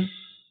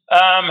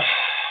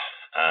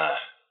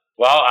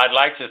 Well, I'd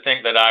like to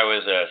think that I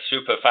was a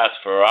super fast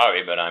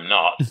Ferrari, but I'm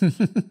not.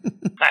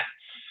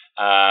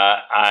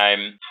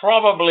 I'm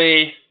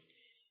probably,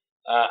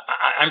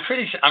 I'm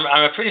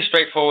a pretty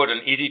straightforward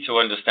and easy to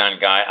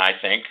understand guy, I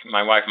think.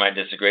 My wife might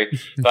disagree.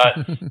 But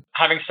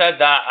having said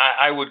that,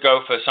 I would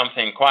go for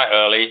something quite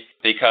early,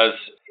 because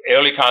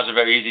early cars are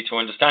very easy to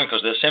understand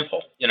because they're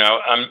simple. You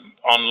know,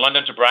 on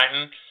London to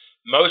Brighton,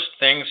 most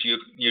things you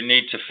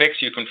need to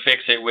fix, you can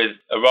fix it with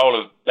a roll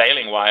of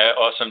baling wire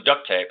or some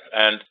duct tape.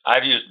 And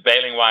I've used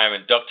baling wire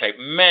and duct tape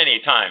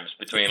many times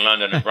between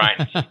London and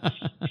Brighton.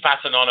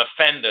 Fasten on a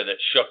fender that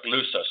shook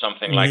loose or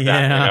something like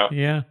that.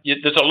 You know?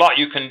 There's a lot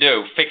you can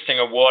do. Fixing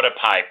a water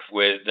pipe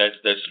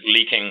that's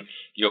leaking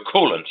your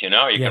coolant. You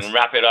know, you can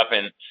wrap it up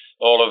in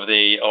all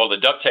the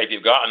duct tape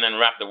you've got, and then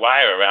wrap the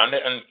wire around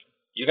it, and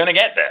you're going to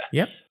get there.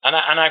 Yep. And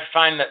I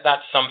find that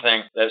that's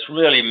something that's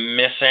really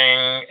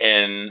missing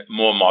in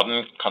more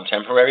modern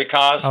contemporary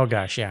cars. Oh,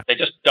 gosh, yeah. They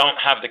just don't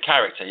have the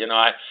character. You know,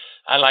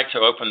 I like to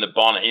open the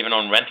bonnet, even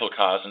on rental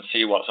cars, and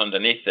see what's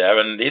underneath there.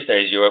 And these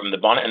days you open the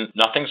bonnet and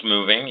nothing's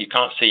moving. You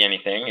can't see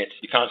anything.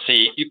 You can't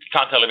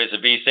tell if it's a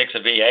V6, a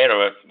V8,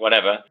 or a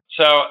whatever.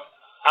 So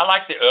I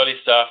like the early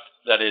stuff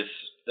that is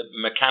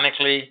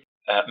mechanically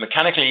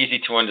easy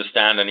to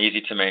understand and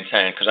easy to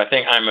maintain, because I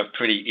think I'm a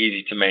pretty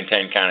easy to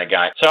maintain kind of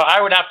guy. So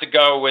I would have to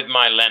go with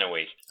my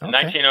Lenawee,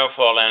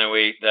 1904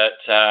 Lenawee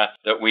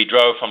that we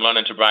drove from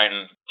London to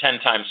Brighton 10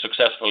 times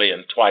successfully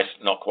and twice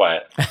not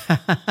quiet.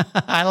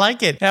 I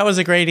like it. That was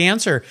a great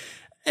answer.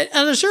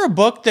 And is there a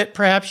book that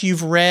perhaps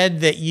you've read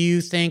that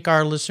you think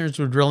our listeners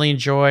would really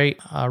enjoy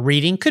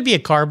reading? Could be a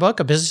car book,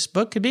 a business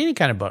book, could be any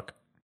kind of book.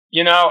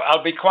 You know,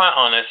 I'll be quite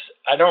honest.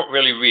 I don't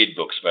really read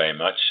books very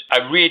much.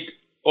 I read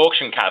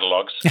auction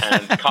catalogs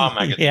and car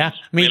magazines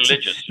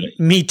religiously.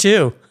 Me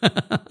too.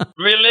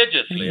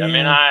 Religiously. Yeah. I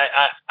mean, I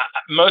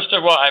most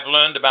of what I've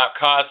learned about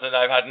cars that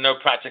I've had no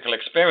practical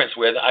experience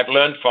with, I've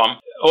learned from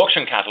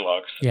auction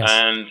catalogs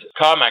and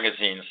car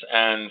magazines,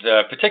 and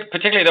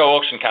particularly the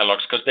auction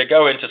catalogs, because they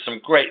go into some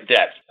great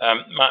depth.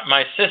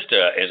 My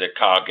sister is a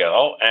car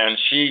girl, and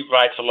she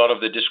writes a lot of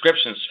the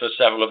descriptions for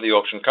several of the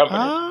auction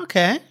companies. Oh,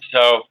 okay.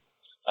 So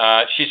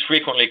she's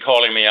frequently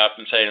calling me up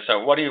and saying, "So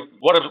what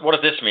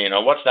does this mean,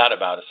 or what's that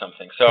about, or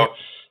something?" So,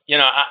 you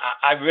know,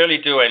 I really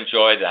do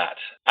enjoy that.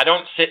 I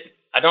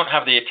don't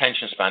have the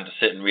attention span to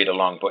sit and read a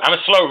long book. I'm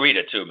a slow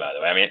reader too, by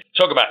the way. I mean,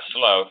 talk about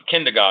slow.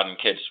 Kindergarten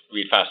kids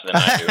read faster than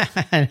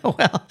I do.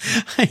 Well,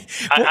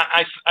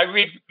 I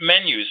read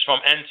menus from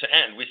end to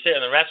end. We sit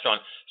in the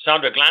restaurant.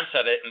 Sandra glances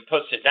at it and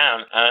puts it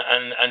down,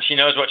 and she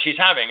knows what she's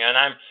having.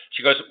 And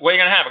she goes, "What are you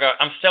going to have?" I go,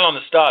 "I'm still on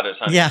the starters.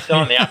 I'm still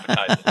on the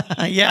appetizers."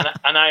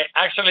 And I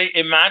actually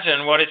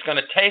imagine what it's going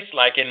to taste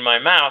like in my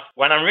mouth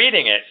when I'm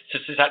reading it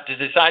to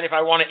decide if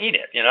I want to eat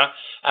it. You know,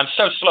 I'm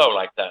so slow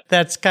like that.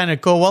 That's kind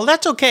of cool. Well,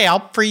 that's okay. I'll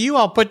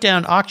put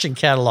down auction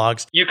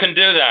catalogs. You can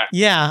do that.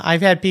 Yeah,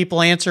 I've had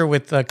people answer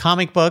with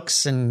comic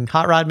books and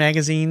hot rod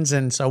magazines,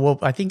 and so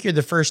I think you're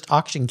the first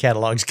auction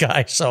catalogs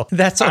guy. So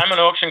that's okay. I'm an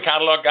auction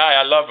catalog guy.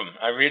 I love them.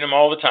 I read them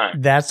all the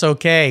time. That's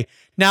okay.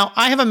 Now,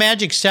 I have a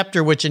magic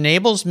scepter which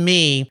enables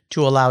me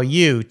to allow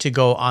you to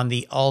go on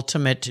the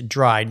ultimate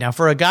drive. Now,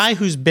 for a guy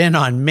who's been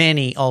on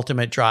many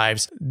ultimate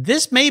drives,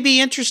 this may be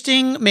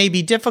interesting, may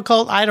be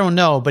difficult, I don't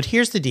know, but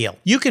here's the deal.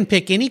 You can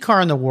pick any car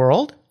in the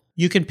world.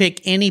 You can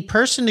pick any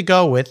person to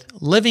go with,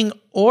 living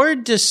or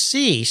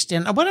deceased.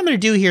 And what I'm going to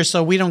do here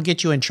so we don't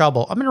get you in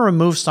trouble, I'm going to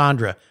remove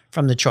Sandra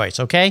from the choice,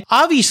 okay?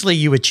 Obviously,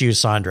 you would choose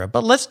Sandra,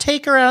 but let's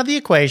take her out of the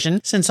equation.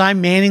 Since I'm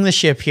manning the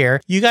ship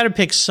here, you got to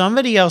pick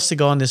somebody else to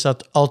go on this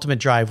ultimate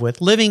drive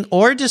with, living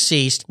or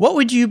deceased. What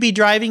would you be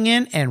driving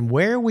in, and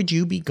where would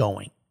you be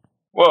going?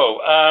 Whoa.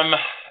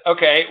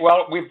 Okay.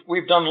 Well,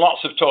 we've done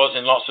lots of tours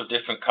in lots of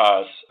different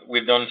cars.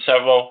 We've done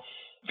several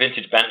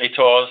vintage Bentley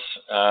tours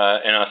in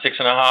our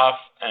 6.5,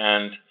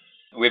 and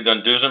we've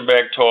done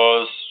Duesenberg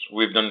tours.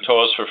 We've done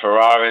tours for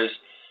Ferraris.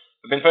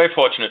 I've been very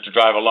fortunate to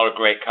drive a lot of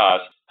great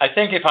cars. I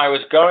think if I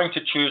was going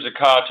to choose a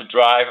car to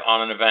drive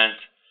on an event,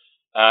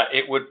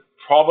 it would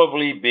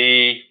probably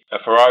be a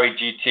Ferrari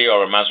GT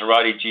or a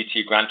Maserati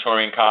GT Grand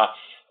Touring car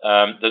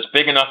that's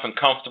big enough and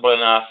comfortable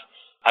enough.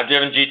 I've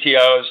driven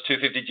GTOs,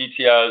 250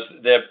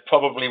 GTOs. They're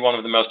probably one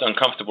of the most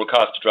uncomfortable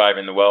cars to drive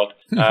in the world.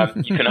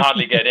 You can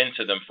hardly get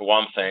into them, for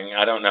one thing.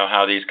 I don't know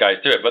how these guys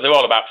do it, but they're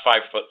all about 5'3"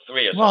 or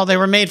something. Well, they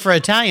were made for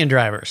Italian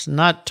drivers,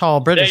 not tall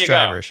British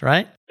drivers,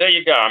 right? There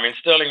you go. I mean,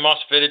 Stirling Moss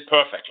fitted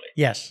perfectly.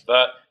 Yes.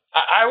 But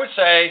I would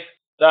say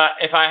that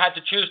if I had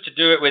to choose to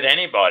do it with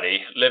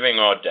anybody, living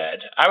or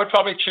dead, I would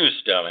probably choose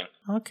Stirling.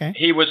 Okay.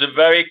 He was a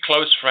very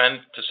close friend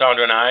to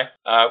Sandra and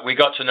I. We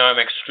got to know him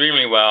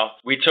extremely well.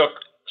 We took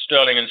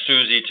Stirling and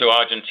Susie to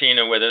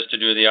Argentina with us to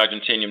do the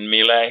Argentinian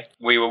Mille.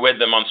 We were with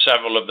them on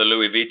several of the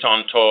Louis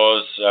Vuitton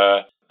tours.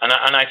 And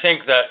I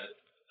think that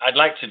I'd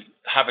like to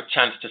have a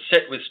chance to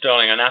sit with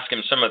Stirling and ask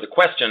him some of the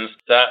questions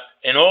that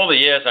in all the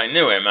years I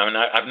knew him, I mean,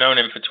 I've known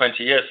him for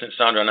 20 years since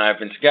Sandra and I have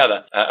been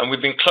together, and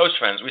we've been close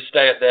friends. We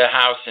stay at their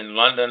house in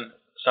London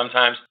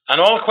sometimes,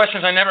 and all the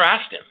questions I never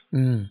asked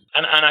him.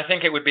 And I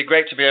think it would be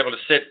great to be able to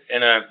sit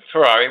in a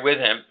Ferrari with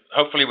him,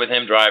 hopefully with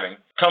him driving,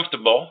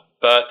 comfortable,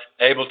 but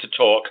able to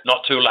talk,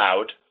 not too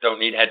loud, don't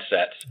need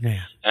headsets,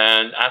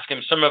 and ask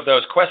him some of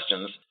those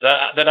questions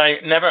that I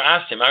never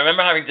asked him. I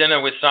remember having dinner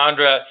with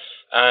Sandra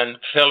and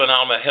Phil and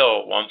Alma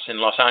Hill once in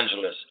Los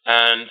Angeles,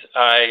 and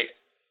I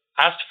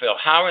asked Phil,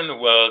 how in the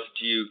world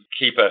do you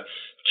keep a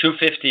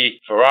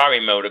 250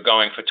 Ferrari motor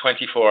going for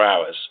 24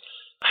 hours?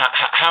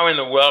 How in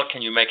the world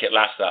can you make it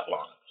last that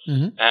long?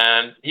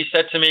 And he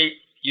said to me,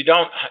 he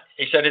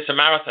said, it's a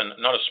marathon,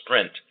 not a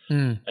sprint.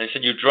 And he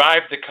said, you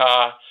drive the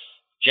car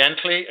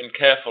gently and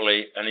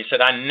carefully. And he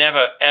said, I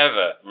never,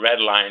 ever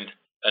redlined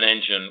an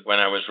engine when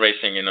I was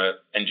racing in an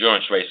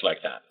endurance race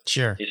like that.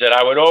 Sure. He said,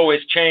 I would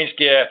always change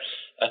gear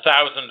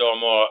 1,000 or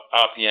more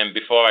RPM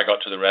before I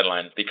got to the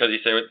redline, because he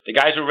said the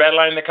guys who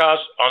redline the cars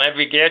on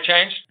every gear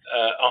change,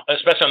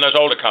 especially on those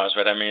older cars,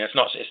 but I mean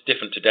it's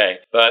different today.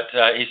 But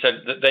he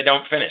said that they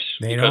don't finish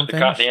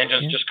because the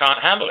engines just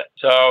can't handle it.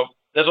 So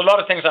there's a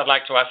lot of things I'd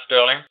like to ask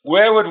Stirling.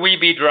 Where would we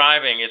be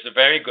driving is a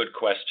very good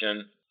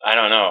question. I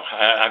don't know.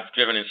 I've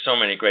driven in so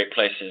many great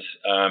places.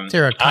 Is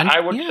there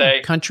I would say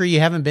a country you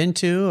haven't been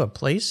to, a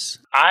place?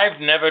 I've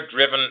never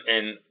driven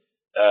in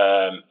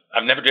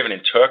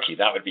Turkey.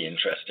 That would be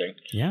interesting.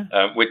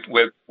 Yeah.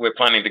 We're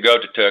planning to go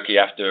to Turkey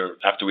after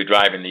we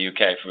drive in the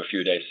UK for a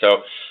few days.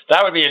 So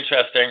that would be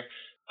interesting.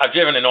 I've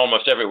driven in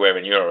almost everywhere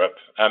in Europe.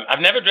 I've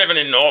never driven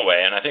in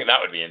Norway, and I think that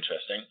would be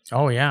interesting.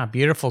 Oh, yeah.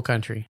 Beautiful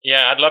country.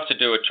 Yeah, I'd love to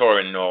do a tour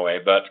in Norway,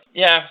 but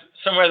yeah,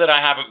 somewhere that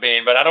I haven't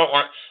been, but I don't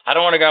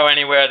want to go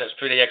anywhere that's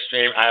pretty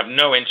extreme. I have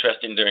no interest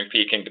in doing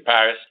Peking to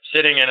Paris.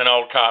 Sitting in an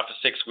old car for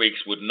 6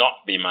 weeks would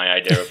not be my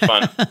idea of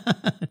fun.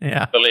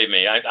 Yeah. Believe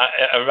me,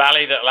 a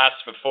rally that lasts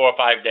for 4 or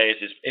 5 days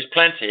is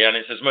plenty, and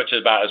it's as much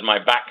about as my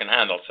back can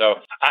handle. So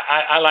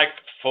I like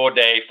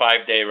 4-day,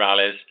 5-day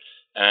rallies,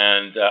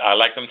 and I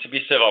like them to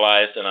be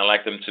civilized, and I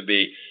like them to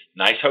be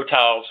nice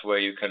hotels where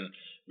you can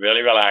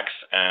really relax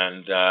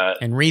and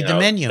read the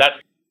menu.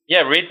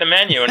 Read the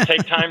menu and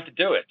take time to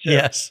do it. Too.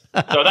 Yes.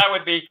 So that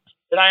would be,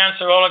 did I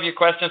answer all of your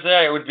questions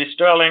there? It would be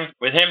Stirling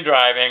with him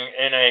driving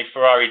in a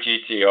Ferrari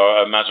GT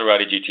or a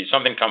Maserati GT,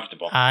 something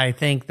comfortable. I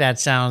think that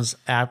sounds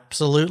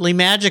absolutely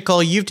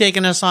magical. You've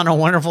taken us on a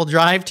wonderful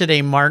drive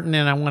today, Martin,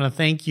 and I want to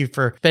thank you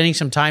for spending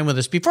some time with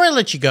us. Before I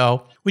let you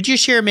go, would you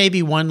share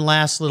maybe one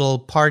last little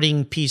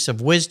parting piece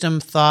of wisdom,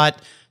 thought,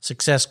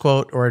 success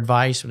quote, or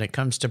advice when it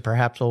comes to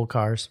perhaps old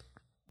cars?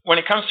 When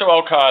it comes to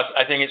old cars,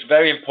 I think it's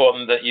very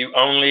important that you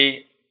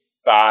only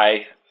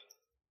buy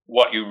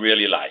what you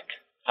really like.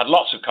 Had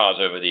lots of cars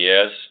over the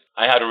years.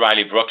 I had a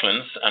Riley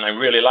Brooklands, and I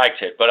really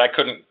liked it, but I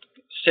couldn't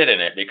sit in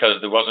it because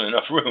there wasn't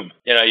enough room.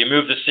 You know, you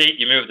move the seat,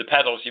 you move the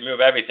pedals, you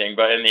move everything,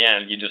 but in the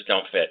end, you just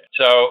don't fit.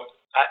 So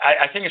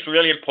I think it's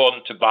really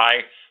important to buy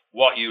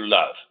what you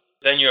love.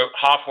 Then you're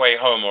halfway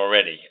home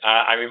already.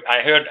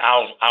 I heard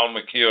Al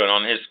McEwen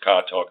on his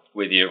Car Talk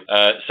with you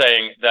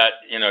saying that,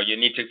 you know, you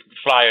need to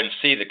fly and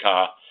see the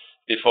car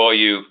before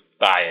you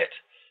buy it.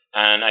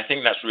 And I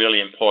think that's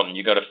really important.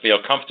 You got to feel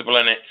comfortable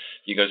in it.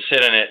 You got to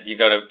sit in it. You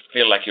got to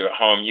feel like you're at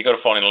home. You got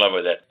to fall in love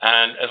with it.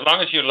 And as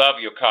long as you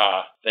love your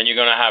car, then you're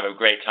going to have a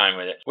great time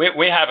with it.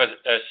 We have a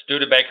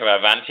Studebaker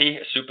Avanti,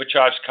 a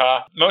supercharged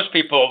car. Most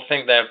people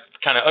think they're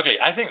kind of ugly.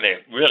 I think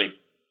they're really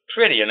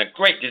pretty and a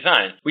great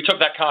design. We took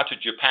that car to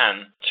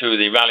Japan, to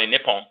the Rally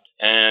Nippon,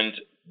 and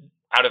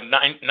out of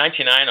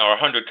 99 or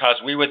 100 cars,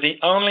 we were the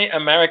only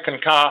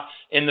American car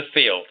in the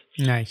field.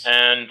 Nice.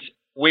 And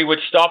we would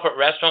stop at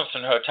restaurants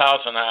and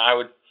hotels, and I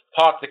would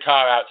park the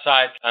car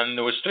outside, and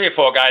there was 3 or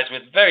 4 guys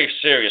with very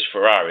serious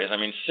Ferraris,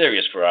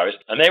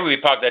 and they would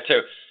be parked there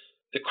too.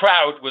 The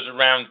crowd was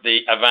around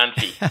the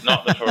Avanti,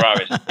 not the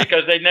Ferraris,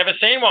 because they'd never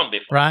seen one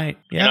before. Right.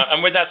 Yeah. You know,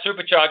 and with that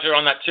supercharger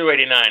on that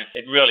 289,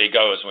 it really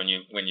goes when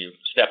you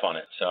step on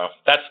it. So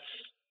that's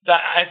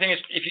I think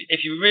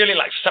if you really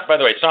like. By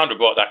the way, Sandra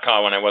bought that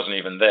car when I wasn't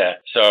even there,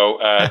 so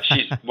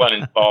she's well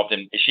involved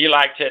in. She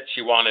liked it,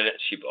 she wanted it,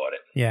 she bought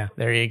it. Yeah,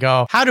 there you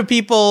go. How do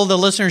people, the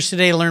listeners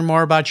today, learn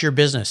more about your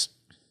business?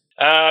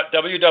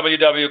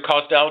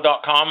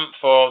 www.cosdell.com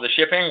for the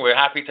shipping. We're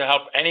happy to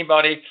help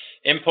anybody,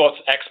 imports,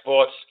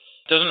 exports.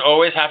 Doesn't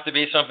always have to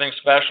be something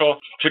special.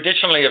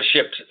 Traditionally, have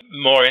shipped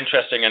more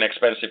interesting and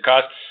expensive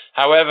cars.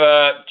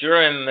 However,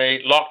 during the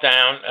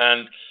lockdown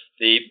and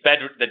the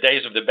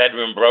days of the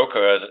bedroom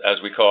broker,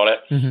 as we call it,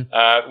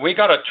 we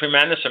got a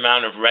tremendous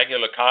amount of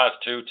regular cars,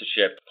 too, to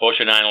ship.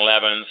 Porsche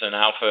 911s and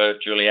Alfa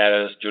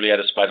Giulietta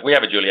Spider. We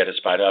have a Giulietta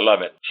Spider. I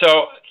love it.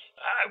 So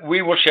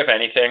we will ship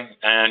anything,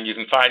 and you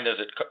can find us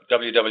at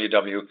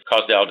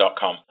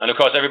www.cosdell.com. And, of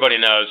course, everybody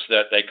knows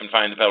that they can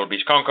find the Pebble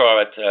Beach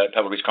Concours at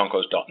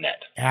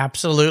pebblebeachconcours.net.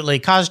 Absolutely.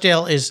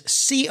 Cosdell is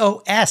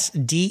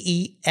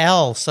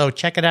Cosdel. So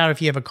check it out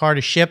if you have a car to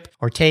ship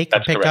or take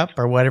or pick up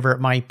or whatever it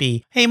might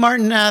be. Hey,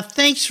 Martin,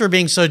 thanks for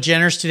being so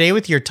generous today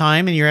with your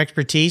time and your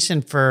expertise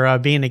and for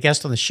being a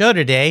guest on the show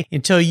today.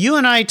 Until you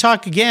and I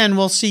talk again,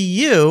 we'll see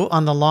you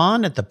on the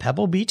lawn at the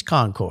Pebble Beach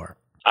Concours.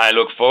 I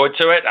look forward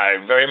to it. I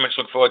very much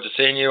look forward to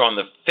seeing you on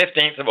the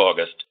 15th of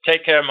August.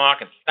 Take care,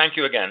 Mark, and thank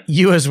you again.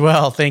 You as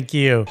well. Thank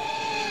you.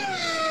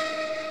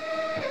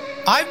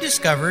 I've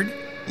discovered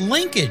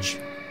Linkage.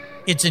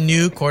 It's a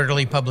new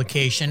quarterly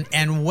publication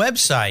and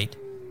website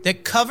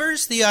that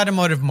covers the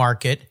automotive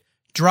market,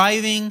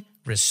 driving,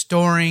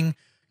 restoring,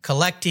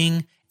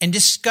 collecting, and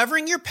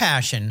discovering your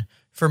passion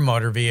for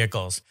motor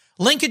vehicles.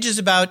 Linkage is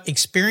about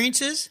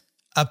experiences,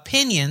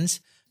 opinions,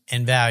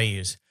 and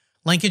values.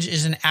 Linkage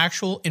is an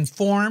actual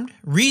informed,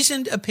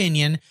 reasoned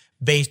opinion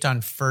based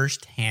on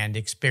first-hand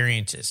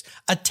experiences.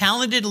 A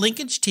talented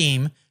Linkage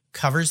team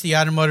covers the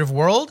automotive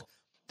world,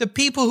 the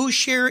people who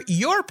share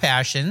your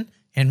passion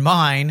and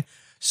mine,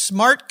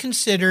 smart,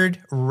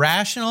 considered,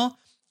 rational,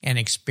 and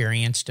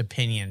experienced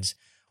opinions,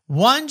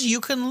 ones you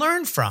can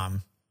learn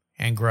from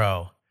and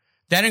grow.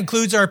 That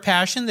includes our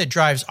passion that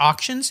drives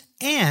auctions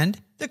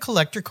and the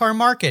collector car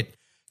market.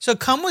 So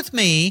come with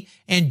me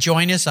and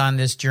join us on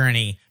this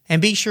journey. And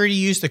be sure to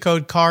use the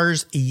code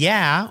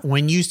CARSYEAH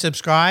when you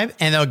subscribe,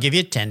 and they'll give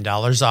you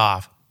 $10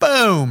 off.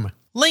 Boom!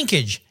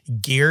 Linkage,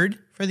 geared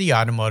for the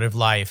automotive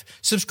life.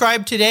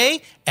 Subscribe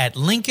today at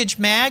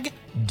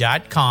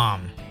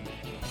linkagemag.com.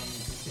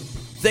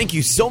 Thank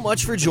you so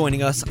much for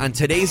joining us on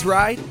today's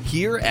ride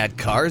here at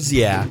Cars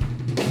Yeah.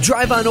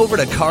 Drive on over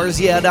to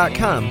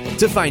carsyeah.com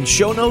to find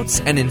show notes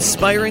and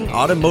inspiring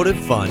automotive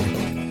fun.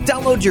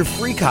 Download your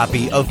free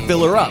copy of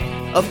Filler Up,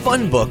 a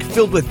fun book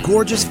filled with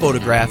gorgeous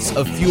photographs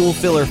of fuel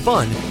filler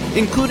fun,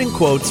 including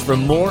quotes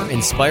from more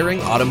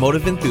inspiring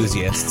automotive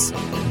enthusiasts.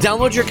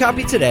 Download your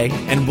copy today,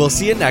 and we'll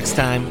see you next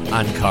time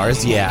on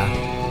Cars Yeah.